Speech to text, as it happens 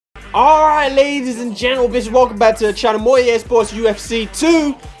Alright, ladies and gentlemen, welcome back to the channel. More EA Sports UFC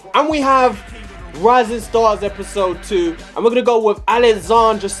 2. And we have Rising Stars episode 2. And we're going to go with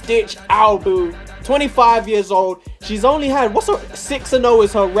Aleksandra Stitch Albu, 25 years old. She's only had, 6-0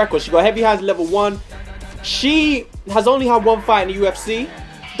 is her record. She got heavy hands level 1. She has only had one fight in the UFC.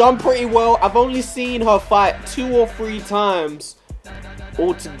 Done pretty well. I've only seen her fight 2 or 3 times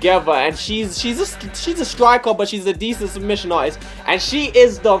altogether, and she's a striker, but she's a decent submission artist, and she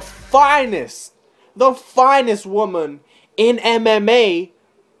is the finest woman in MMA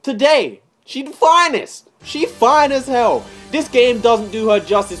today. She the finest. She fine as hell. This game doesn't do her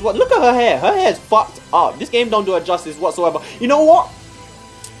justice. What? Look at her hair. Her hair's fucked up. This game don't do her justice whatsoever. You know what?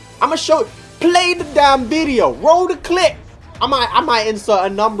 I'ma show. Play the damn video. Roll the clip. I might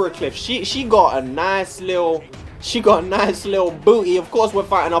insert a number of clips. She got a nice little. She got a nice little booty. Of course, we're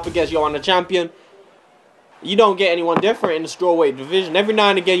fighting up against Joanna Champion. You don't get anyone different in the strawweight division. Every now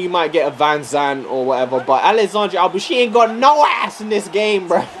and again, you might get a Van Zandt or whatever. But Aleksandra Albu, she ain't got no ass in this game,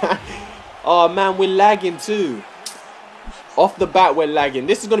 bro. Oh, man, we're lagging too. Off the bat, we're lagging.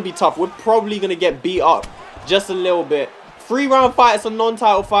 This is going to be tough. We're probably going to get beat up just a little bit. 3-round fight. It's a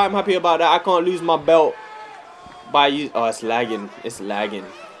non-title fight. I'm happy about that. I can't lose my belt by you. Oh, it's lagging. It's lagging.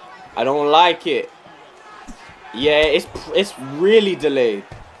 I don't like it. Yeah, it's really delayed.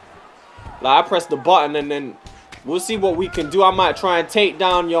 Like, I press the button and then we'll see what we can do. I might try and take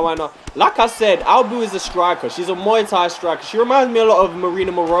down Joanna. Like I said, Albu is a striker. She's a Muay Thai striker. She reminds me a lot of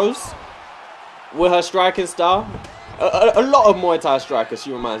Marina Moroz with her striking style. A lot of Muay Thai strikers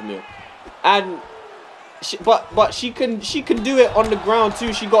she reminds me of. And but she can do it on the ground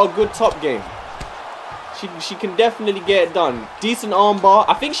too. She got a good top game. She can definitely get it done. Decent armbar.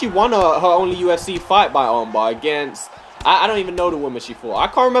 I think she won her only UFC fight by armbar against... I don't even know the woman she fought. I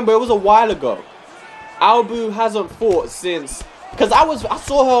can't remember. It was a while ago. Albu hasn't fought since... Because I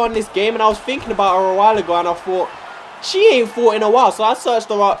saw her on this game and I was thinking about her a while ago and I thought, she ain't fought in a while. So I searched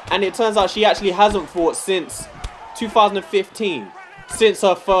her up and it turns out she actually hasn't fought since 2015. Since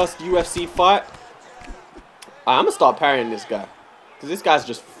her first UFC fight. I'm going to start parrying this guy. Because this guy's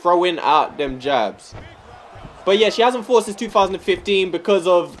just throwing out them jabs. But yeah, she hasn't fought since 2015 because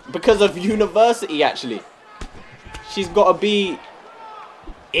of university, actually. She's got to be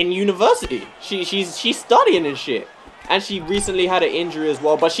in university. She's studying and shit. And she recently had an injury as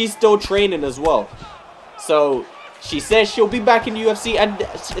well, but she's still training as well. So she says she'll be back in the UFC, and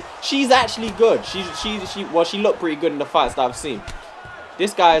she's actually good. She looked pretty good in the fights that I've seen.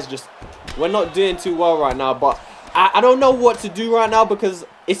 This guy is just, we're not doing too well right now, but I don't know what to do right now because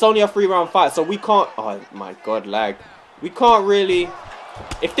it's only a 3-round fight, so we can't... Oh, my God, lag. We can't really...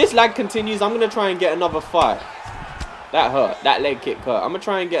 If this lag continues, I'm going to try and get another fight. That hurt. That leg kick hurt. I'm going to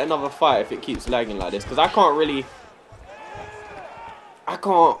try and get another fight if it keeps lagging like this, because I can't really... I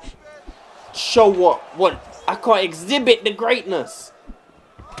can't show what... I can't exhibit the greatness.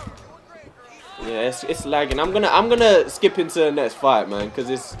 Yeah, it's lagging. I'm gonna skip into the next fight, man, because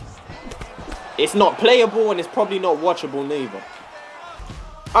it's not playable and it's probably not watchable neither.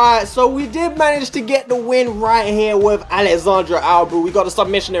 Alright, so we did manage to get the win right here with Aleksandra Albu. We got a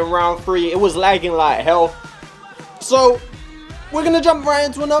submission in round 3. It was lagging like hell. So we're gonna jump right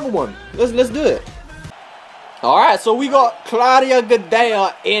into another one. Let's do it. Alright, so we got Claudia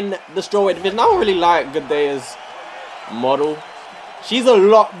Gadelha in the strawweight division. I don't really like Gadelha's model. She's a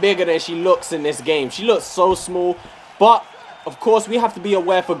lot bigger than she looks in this game. She looks so small, but of course, we have to be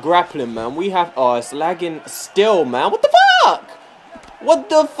aware for grappling, man. We have... Oh, it's lagging still, man. What the fuck? What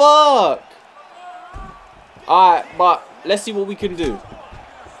the fuck? Alright, but let's see what we can do.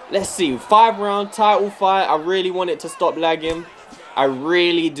 Let's see. 5-round title fight. I really want it to stop lagging. I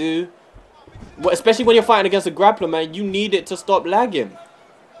really do. Especially when you're fighting against a grappler, man. You need it to stop lagging.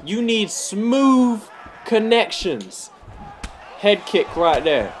 You need smooth connections. Head kick right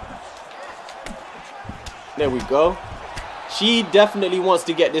there. There we go. She definitely wants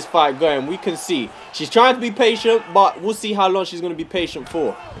to get this fight going. We can see. She's trying to be patient, but we'll see how long she's going to be patient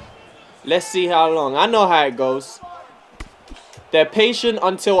for. Let's see how long. I know how it goes. They're patient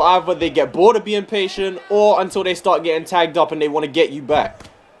until either they get bored of being patient or until they start getting tagged up and they want to get you back.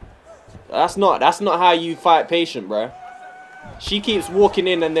 That's not how you fight patient, bro. She keeps walking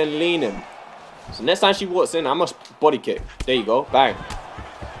in and then leaning. So next time she walks in, I must body kick. There you go. Bang.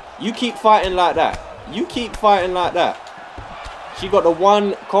 You keep fighting like that. You keep fighting like that. She got the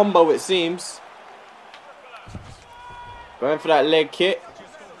one combo, it seems. Going for that leg kick.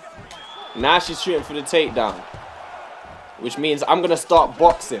 Now she's shooting for the takedown. Which means I'm going to start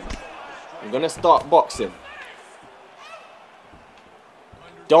boxing. I'm going to start boxing.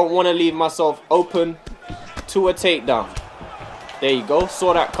 Don't want to leave myself open to a takedown. There you go.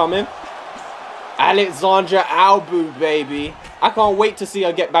 Saw that coming. Aleksandra Albu, baby. I can't wait to see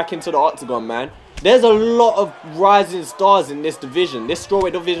her get back into the octagon, man. There's a lot of rising stars in this division. This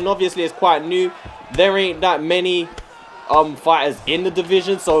strawweight division obviously is quite new. There ain't that many fighters in the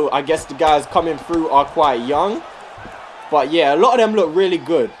division, so I guess the guys coming through are quite young. But yeah, a lot of them look really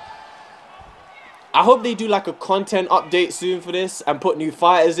good. I hope they do like a content update soon for this and put new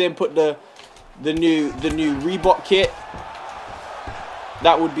fighters in, put the new Reebok kit.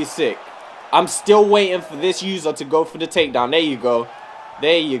 That would be sick. I'm still waiting for this user to go for the takedown. There you go.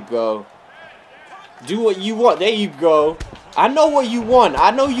 There you go. Do what you want. There you go. I know what you want.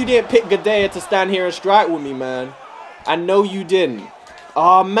 I know you didn't pick Gadea to stand here and strike with me, man. I know you didn't.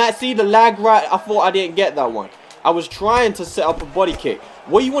 Oh, Matt, see the lag right? I thought I didn't get that one. I was trying to set up a body kick.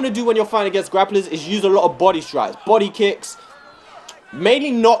 What you want to do when you're fighting against grapplers is use a lot of body strikes. Body kicks.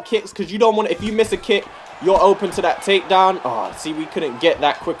 Mainly not kicks, because you don't want to, if you miss a kick, you're open to that takedown. Oh, see, we couldn't get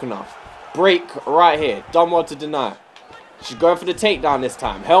that quick enough. Break right here. Done well to deny. She's going for the takedown this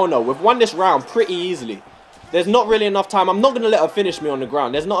time. Hell no. We've won this round pretty easily. There's not really enough time. I'm not going to let her finish me on the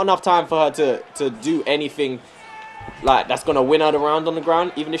ground. There's not enough time for her to do anything like that's going to win her the round on the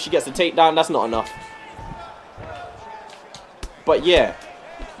ground. Even if she gets the takedown, that's not enough. But yeah,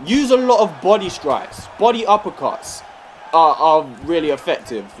 use a lot of body strikes. Body uppercuts are really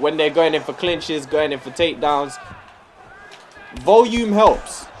effective when they're going in for clinches, going in for takedowns. Volume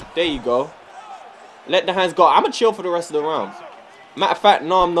helps. There you go. Let the hands go. I'm going to chill for the rest of the round. Matter of fact,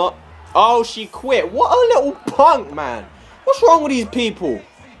 no, I'm not. Oh, she quit. What a little punk, man. What's wrong with these people?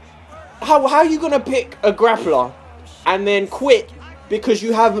 How are you going to pick a grappler and then quit because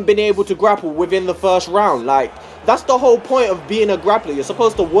you haven't been able to grapple within the first round? Like, that's the whole point of being a grappler. You're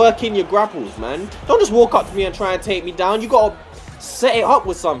supposed to work in your grapples, man. Don't just walk up to me and try and take me down. You got to set it up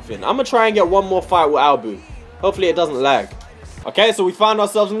with something. I'm going to try and get one more fight with Albu. Hopefully it doesn't lag. Okay, so we found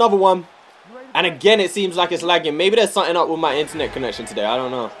ourselves another one. And again, it seems like it's lagging. Maybe there's something up with my internet connection today. I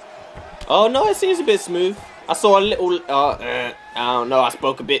don't know. Oh, no, it seems a bit smooth. I saw a little... I don't know. I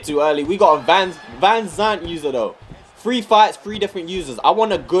spoke a bit too early. We got a Van Zant user, though. 3 fights, 3 different users. I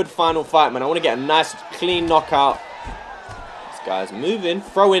want a good final fight, man. I want to get a nice, clean knockout. This guy's moving.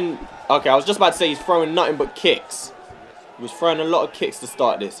 Throwing... Okay, I was just about to say he's throwing nothing but kicks. He was throwing a lot of kicks to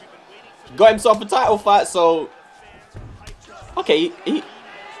start this. He got himself a title fight, so... Okay, he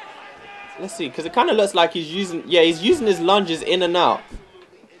let's see, because it kind of looks like he's using... Yeah, he's using his lunges in and out.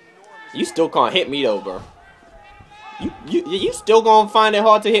 You still can't hit me, though, bro. You still gonna find it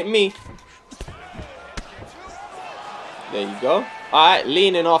hard to hit me. There you go. Alright,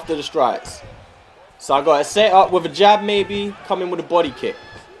 leaning after the strikes. So I got to set up with a jab, maybe. Come in with a body kick.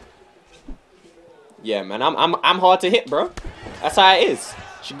 Yeah, man, I'm hard to hit, bro. That's how it is.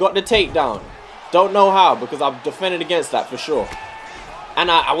 She got the takedown. Don't know how, because I've defended against that for sure. And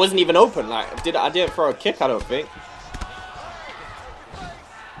I wasn't even open. Like, I didn't throw a kick, I don't think.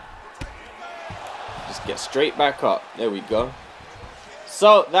 Just get straight back up. There we go.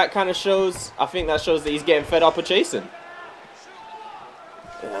 So that kind of shows, I think that shows that he's getting fed up of chasing.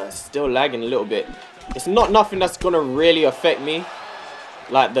 Still lagging a little bit. It's not nothing that's going to really affect me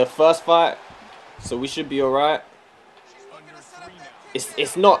like the first fight. So we should be alright.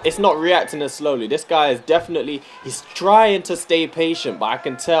 It's not reacting as slowly. This guy is definitely, he's trying to stay patient, but I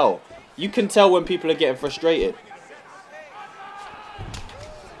can tell. You can tell when people are getting frustrated.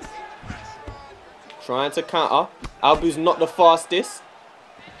 Trying to counter. Albu's not the fastest.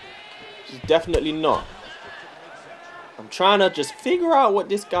 He's definitely not. I'm trying to just figure out what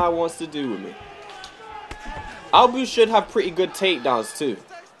this guy wants to do with me. Albu should have pretty good takedowns too.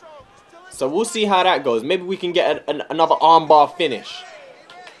 So we'll see how that goes. Maybe we can get another armbar finish.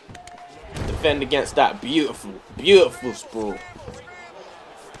 Defend against that. Beautiful. Beautiful sprawl.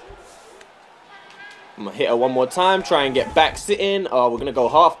 I'm going to hit her one more time. Try and get back sitting. We're going to go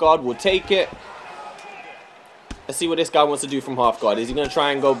half guard. We'll take it. Let's see what this guy wants to do from half guard. Is he going to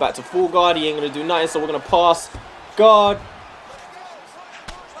try and go back to full guard? He ain't going to do nothing. So we're going to pass guard.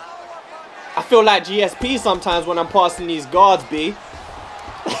 I feel like GSP sometimes when I'm passing these guards, B.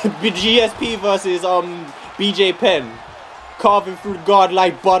 GSP versus BJ Penn, carving through the guard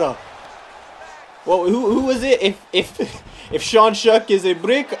like butter. Well, who was it? If Sean Shuck is a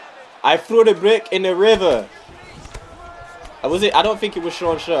brick, I throw the brick in the river. Was it? I don't think it was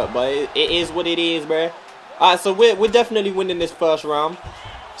Sean Shuck, but it is what it is, bruh. Alright, so we're definitely winning this first round.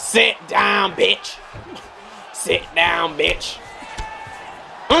 Sit down, bitch. Sit down, bitch.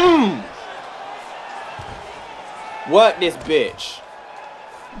 Work this bitch.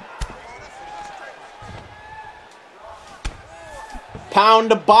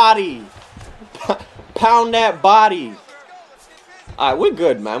 Pound the body. Pound that body. Alright, we're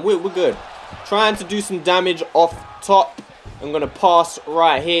good, man. We're good. Trying to do some damage off top. I'm going to pass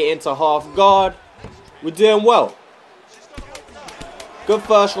right here into half guard. We're doing well. Good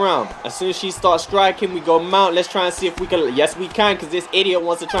first round. As soon as she starts striking, we go mount. Let's try and see if we can. Yes, we can, because this idiot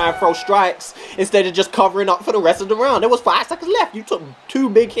wants to try and throw strikes instead of just covering up for the rest of the round. There was 5 seconds left. You took 2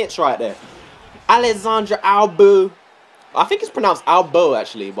 big hits right there. Aleksandra Albu. I think it's pronounced Albu,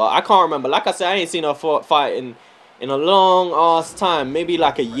 actually, but I can't remember. Like I said, I ain't seen her fight in a long ass time. Maybe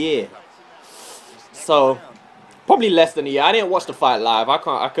like a year. So, probably less than a year. I didn't watch the fight live. I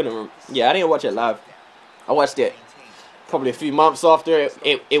didn't watch it live. I watched it probably a few months after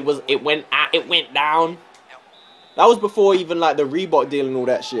it went down. That was before even like the Reebok deal and all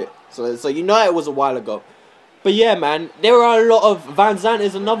that shit. So you know it was a while ago. But yeah, man, there are a lot of Van Zandt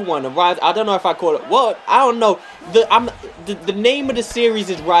is another one. I don't know if I call it. Well, I don't know. The name of the series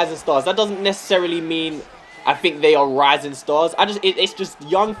is Rising Stars. That doesn't necessarily mean I think they are rising stars. It's just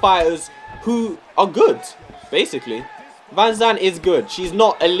young fighters who are good, basically. Van Zandt is good. She's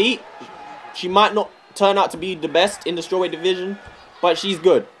not elite. She might not turn out to be the best in the strawweight division, but she's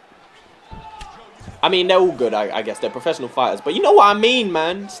good. I mean, they're all good, I guess. They're professional fighters. But you know what I mean,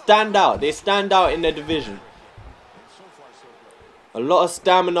 man? Stand out. They stand out in their division. A lot of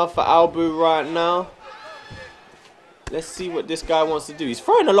stamina for Albu right now. Let's see what this guy wants to do. He's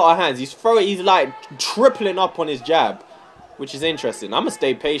throwing a lot of hands. He's like tripling up on his jab, which is interesting. I'm going to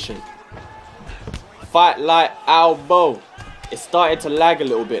stay patient. Fight like Albu. It's starting to lag a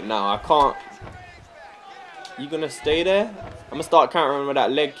little bit now. I can't. You going to stay there? I'm going to start countering with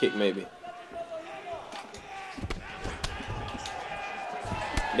that leg kick, maybe.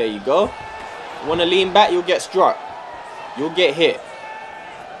 There you go. Want to lean back, you'll get struck. You'll get hit.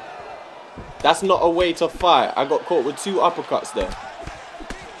 That's not a way to fight. I got caught with 2 uppercuts there.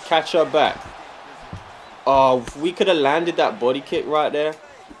 Catch her back. Oh, we could have landed that body kick right there.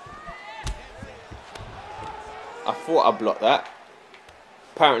 I thought I blocked that.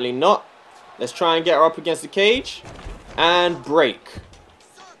 Apparently not. Let's try and get her up against the cage. And break.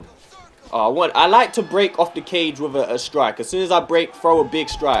 Oh, I like to break off the cage with a strike. As soon as I break, throw a big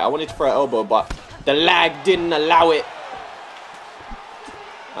strike. I wanted to throw an elbow, but the lag didn't allow it.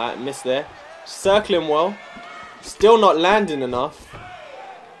 Alright, missed there. Circling well. Still not landing enough.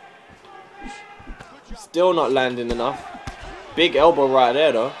 Still not landing enough. Big elbow right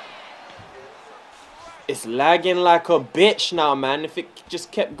there, though. It's lagging like a bitch now, man. If it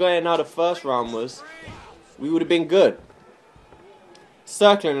just kept going how the first round was, we would have been good.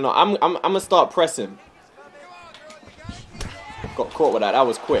 Circling or not, I'm gonna start pressing. Got caught with that. That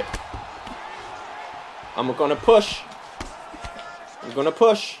was quick. I'm gonna push. I'm gonna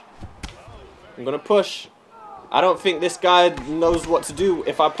push. I'm gonna push. I don't think this guy knows what to do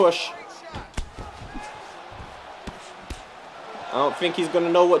if I push. I don't think he's gonna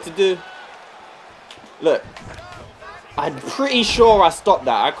know what to do. Look, I'm pretty sure I stopped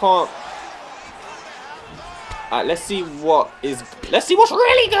that. I can't. Alright, let's see what's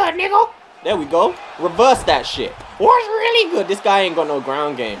really good, nigga. There we go. Reverse that shit. What's really good? This guy ain't got no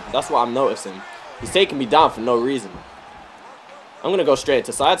ground game. That's what I'm noticing. He's taking me down for no reason. I'm gonna go straight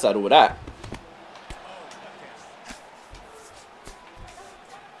to side saddle with that.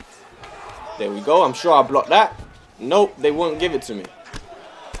 There we go. I'm sure I blocked that. Nope, they won't give it to me.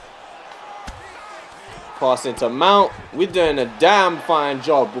 Pass into mount. We're doing a damn fine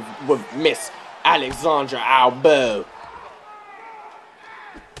job with Miss Aleksandra Albu.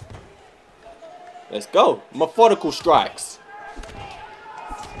 Let's go. Methodical strikes.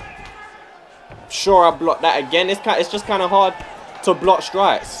 Sure, I blocked that again. It's just kind of hard to block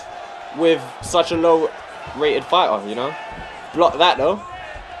strikes with such a low rated fighter, you know. Block that though.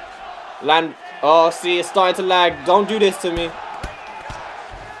 Land. Oh, see, it's starting to lag. Don't do this to me.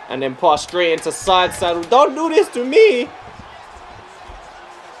 And then pass straight into side saddle. Don't do this to me.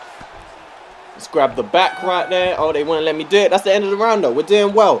 Let's grab the back right there. Oh, they wouldn't let me do it. That's the end of the round though. We're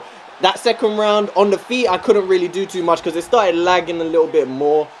doing well. That second round on the feet, I couldn't really do too much because it started lagging a little bit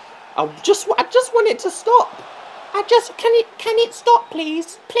more. I just want it to stop. Can it stop,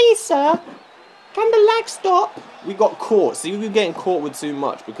 please? Please, sir. Can the lag stop? We got caught. See, we were getting caught with too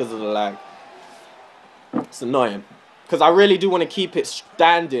much because of the lag. It's annoying. Because I really do want to keep it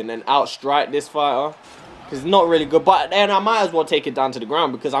standing and outstrike this fighter. Because it's not really good. But then I might as well take it down to the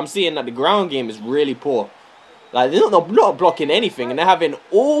ground because I'm seeing that the ground game is really poor. Like, they're not blocking anything. And they're having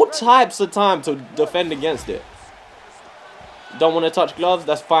all types of time to defend against it. Don't want to touch gloves?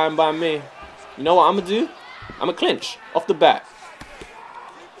 That's fine by me. You know what I'm going to do? I'm going to clinch. Off the bat.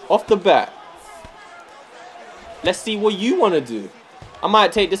 Off the bat. Let's see what you want to do. I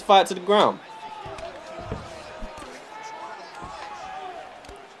might take this fight to the ground.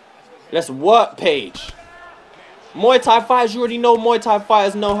 Let's work, Paige. Muay Thai fighters, you already know Muay Thai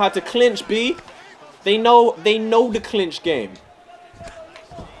fighters know how to clinch, B. They know the clinch game.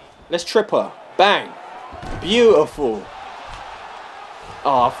 Let's trip her. Bang. Beautiful.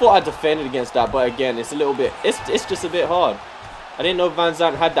 Oh, I thought I defended against that, but again, it's a little bit, it's just a bit hard. I didn't know Van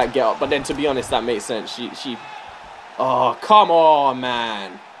Zandt had that get up, but then to be honest, that makes sense. Oh, come on,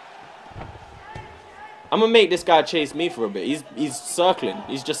 man. I'm gonna make this guy chase me for a bit. He's circling.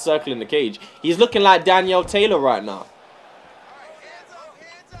 He's just circling the cage. He's looking like Danielle Taylor right now.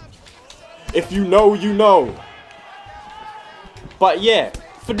 If you know, you know. But yeah,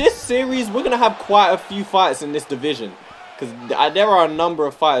 for this series, we're gonna have quite a few fights in this division, because there are a number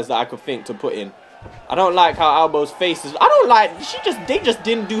of fighters that I could think to put in. I don't like how Albu's face is. I don't like. They just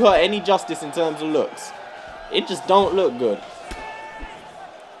didn't do her any justice in terms of looks. It just don't look good.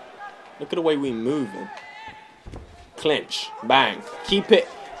 Look at the way we moving. Clinch. Bang. Keep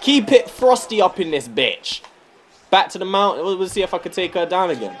it frosty up in this bitch. Back to the mount. We'll see if I can take her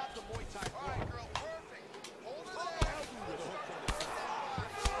down again.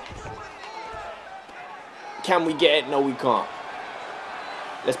 Can we get it? No, we can't.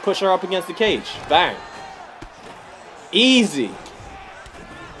 Let's push her up against the cage. Bang. Easy.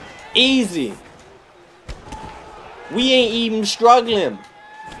 Easy. We ain't even struggling.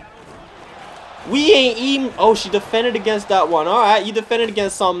 We ain't even... Oh, she defended against that one. Alright, you defended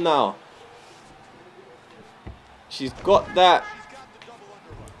against some now. She's got that.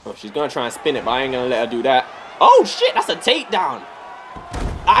 Oh, she's going to try and spin it, but I ain't going to let her do that. Oh, shit, that's a takedown.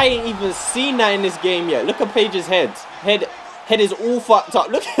 I ain't even seen that in this game yet. Look at Paige's head. Head is all fucked up.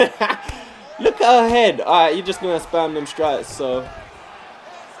 Look at that. Look at her head. Alright, you're just going to spam them strikes, so...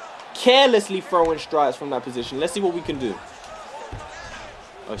 Carelessly throwing strikes from that position. Let's see what we can do.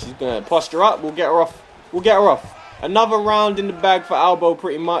 Oh, she's gonna posture up. We'll get her off. We'll get her off. Another round in the bag for Albu,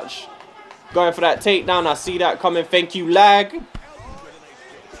 pretty much. Going for that takedown. I see that coming. Thank you, lag.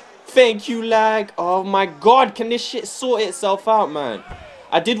 Thank you, lag. Oh my god, can this shit sort itself out, man?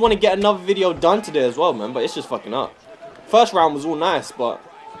 I did want to get another video done today as well, man, but it's just fucking up. First round was all nice, but...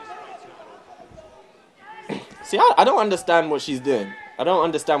 See, I don't understand what she's doing. I don't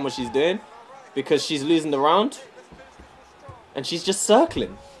understand what she's doing, because she's losing the round and she's just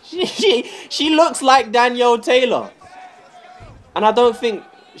circling. She looks like Danielle Taylor, and I don't think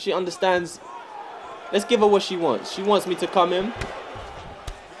she understands. Let's give her what she wants. She wants me to come in.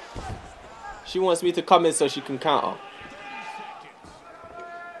 She wants me to come in so she can counter.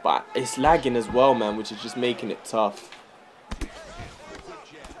 But it's lagging as well, man, which is just making it tough.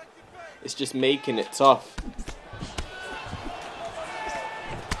 It's just making it tough.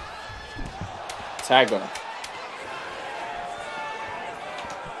 Tag her.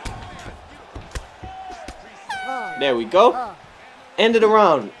 There we go. End of the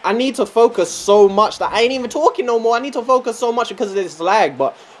round. I need to focus so much that I ain't even talking no more. I need to focus so much because of this lag.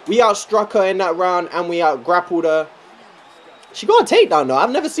 But we outstruck her in that round and we out grappled her. She got a takedown though.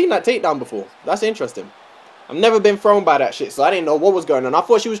 I've never seen that takedown before. That's interesting. I've never been thrown by that shit, so I didn't know what was going on. I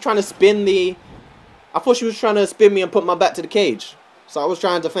thought she was trying to spin the... I thought she was trying to spin me and put my back to the cage. So I was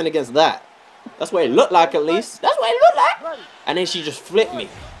trying to defend against that. That's what it looked like, at least. That's what it looked like. And then she just flipped me.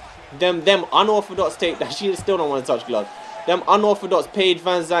 Them unorthodox takedowns. She still don't want to touch gloves. Them unorthodox Paige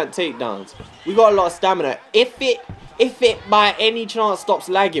Van Zandt takedowns. We got a lot of stamina. If it by any chance stops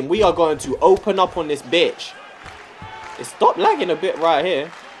lagging, we are going to open up on this bitch. It stopped lagging a bit right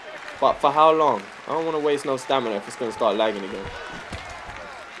here. But for how long? I don't want to waste no stamina if it's going to start lagging again.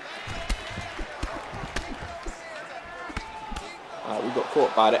 Alright, we got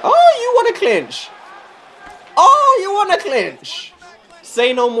caught by that. Oh, you want to clinch? Oh, you want to clinch?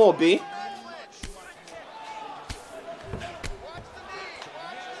 Say no more, B.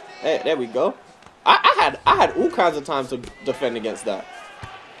 Hey, there we go. I had all kinds of time to defend against that.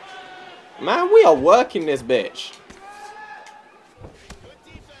 Man, we are working this bitch.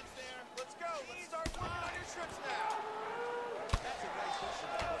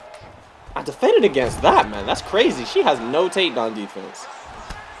 I defended against that, man. That's crazy. She has no takedown defense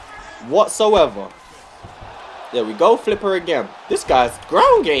whatsoever. There we go. Flip her again. This guy's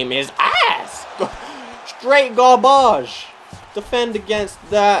ground game is ass. Straight garbage. Defend against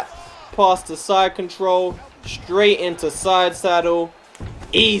that. Pass to side control. Straight into side saddle.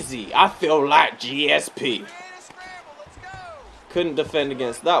 Easy. I feel like GSP. Couldn't defend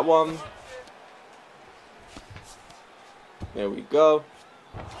against that one. There we go.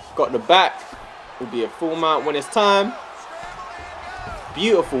 Got the back. Will be a full mount when it's time.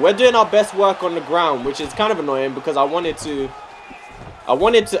 Beautiful. We're doing our best work on the ground, which is kind of annoying because I wanted to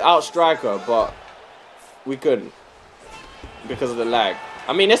outstrike her, but we couldn't because of the lag.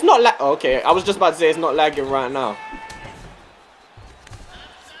 I mean, it's not okay, I was just about to say it's not lagging right now.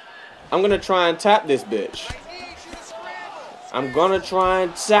 I'm gonna try and tap this bitch. I'm gonna try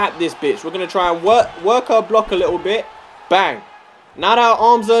and tap this bitch. We're gonna try and work her block a little bit. Bang. Now that our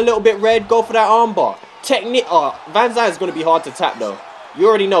arms are a little bit red, go for that armbar. Technique. Oh, Van Zandt is gonna be hard to tap though. You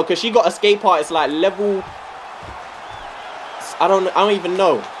already know, cause she got escape part. It's like level. I don't even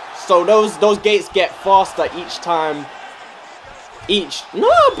know. So those gates get faster each time. No,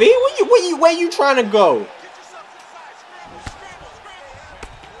 B. Where you trying to go?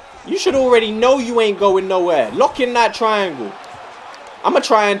 You should already know you ain't going nowhere. Lock in that triangle. I'ma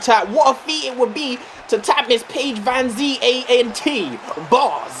try and tap. What a feat it would be to tap Miss Paige Van Zandt.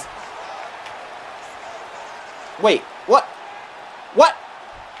 Bars. Wait, what? What?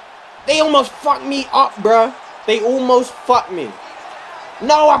 They almost fucked me up, bruh. They almost fucked me.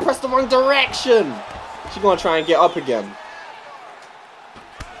 No, I pressed the wrong direction. She's gonna try and get up again.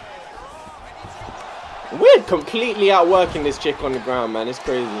 We're completely outworking this chick on the ground, man. It's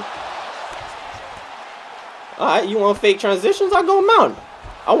crazy. Alright, you want fake transitions? I'll go mount.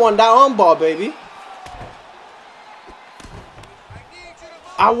 I want that armbar, baby.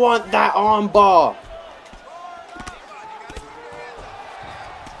 I want that armbar.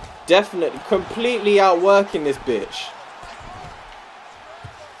 Definitely, completely outworking this bitch.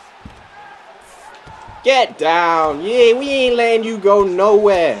 Get down. Yeah, we ain't letting you go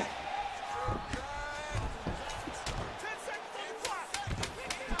nowhere.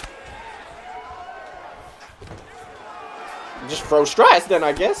 Just throw strikes then,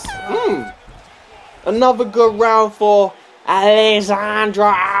 I guess. Another good round for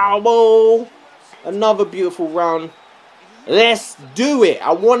Aleksandra Albu. Another beautiful round. Let's do it.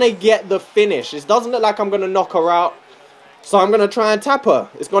 I want to get the finish. It doesn't look like I'm going to knock her out. So I'm going to try and tap her.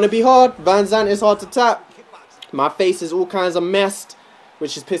 It's going to be hard. Van Zandt is hard to tap. My face is all kinds of messed,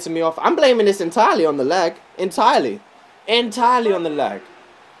 which is pissing me off. I'm blaming this entirely on the lag. Entirely on the lag.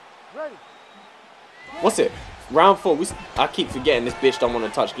 What's it? Round 4. I keep forgetting this bitch don't want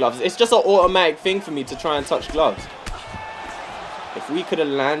to touch gloves. It's just an automatic thing for me to try and touch gloves. If we could have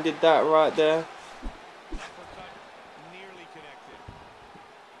landed that right there.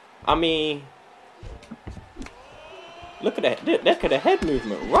 I mean, look at that. Look at the head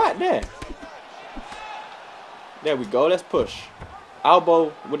movement right there. There we go. Let's push.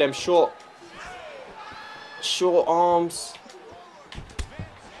 Elbow with them short arms.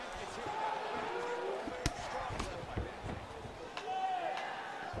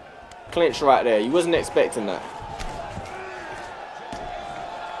 Clinch right there. You wasn't expecting that.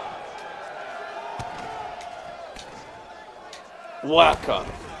 Worker.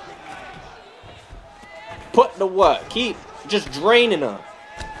 Put the work. Keep just draining her.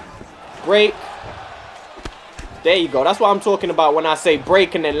 Break. There you go. That's what I'm talking about when I say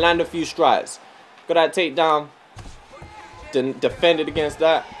break and then land a few strikes. Got that takedown. Defended against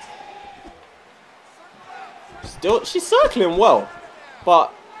that. Still, she's circling well.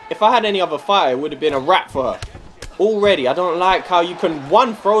 But if I had any other fighter, it would have been a wrap for her. Already, I don't like how you can,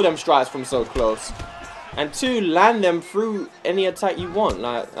 1, throw them strikes from so close. And 2, land them through any attack you want.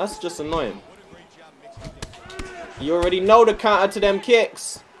 Like, that's just annoying. You already know the counter to them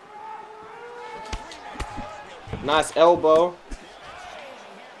kicks. Nice elbow.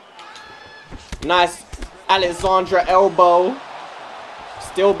 Nice Aleksandra elbow.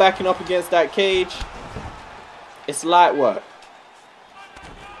 Still backing up against that cage. It's light work.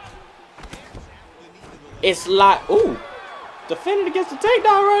 It's like, ooh, defended against the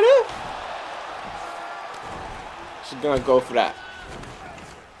takedown right there. She's gonna go for that.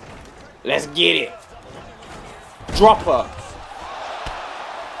 Let's get it. Drop her.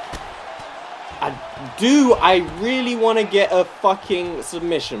 I really want to get a fucking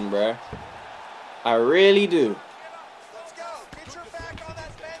submission, bruh. I really do. Let's go. Get your back on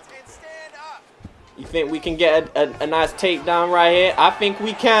that fence and stand up. You think we can get a nice takedown right here? I think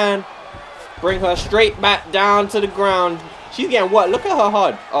we can. Bring her straight back down to the ground. She's getting what? Look at her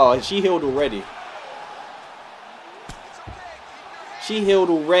HUD. Oh, she healed already. She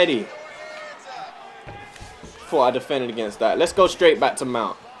healed already. Thought I defended against that. Let's go straight back to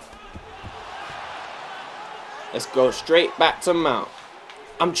mount. Let's go straight back to mount.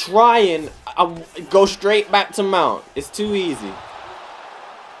 I'm trying. I'll go straight back to mount. It's too easy.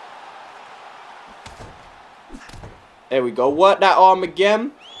 There we go. Work that arm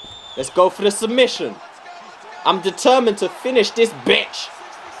again. Let's go for the submission. I'm determined to finish this bitch.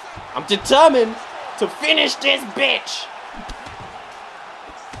 I'm determined to finish this bitch.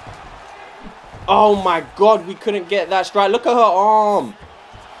 Oh my god, we couldn't get that strike. Look at her arm.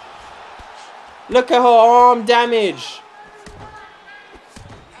 Look at her arm damage.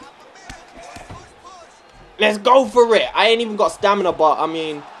 Let's go for it. I ain't even got stamina, but I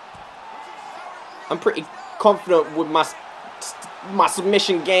mean, I'm pretty confident with my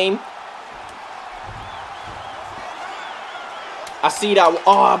submission game. I see that.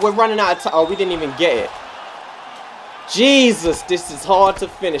 Oh, we're running out of time. Oh, we didn't even get it. Jesus, this is hard to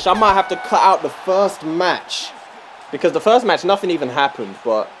finish. I might have to cut out the first match. Because the first match, nothing even happened.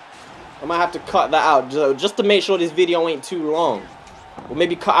 But I might have to cut that out just to make sure this video ain't too long. Or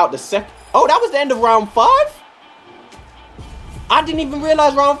maybe cut out the second. Oh, that was the end of round 5? I didn't even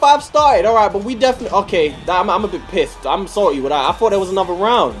realize round 5 started. Alright, but we definitely... Okay, I'm a bit pissed. I'm salty with that. I thought there was another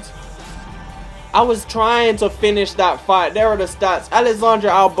round. I was trying to finish that fight. There are the stats. Aleksandra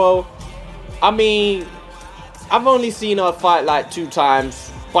Albu. I mean, I've only seen her fight like 2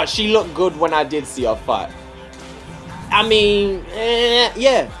 times. But she looked good when I did see her fight. I mean,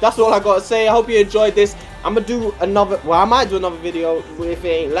 yeah, that's all I gotta say. I hope you enjoyed this. I'm gonna do another, well, I might do another video if it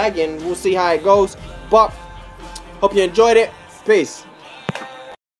ain't lagging. We'll see how it goes. But, hope you enjoyed it. Peace.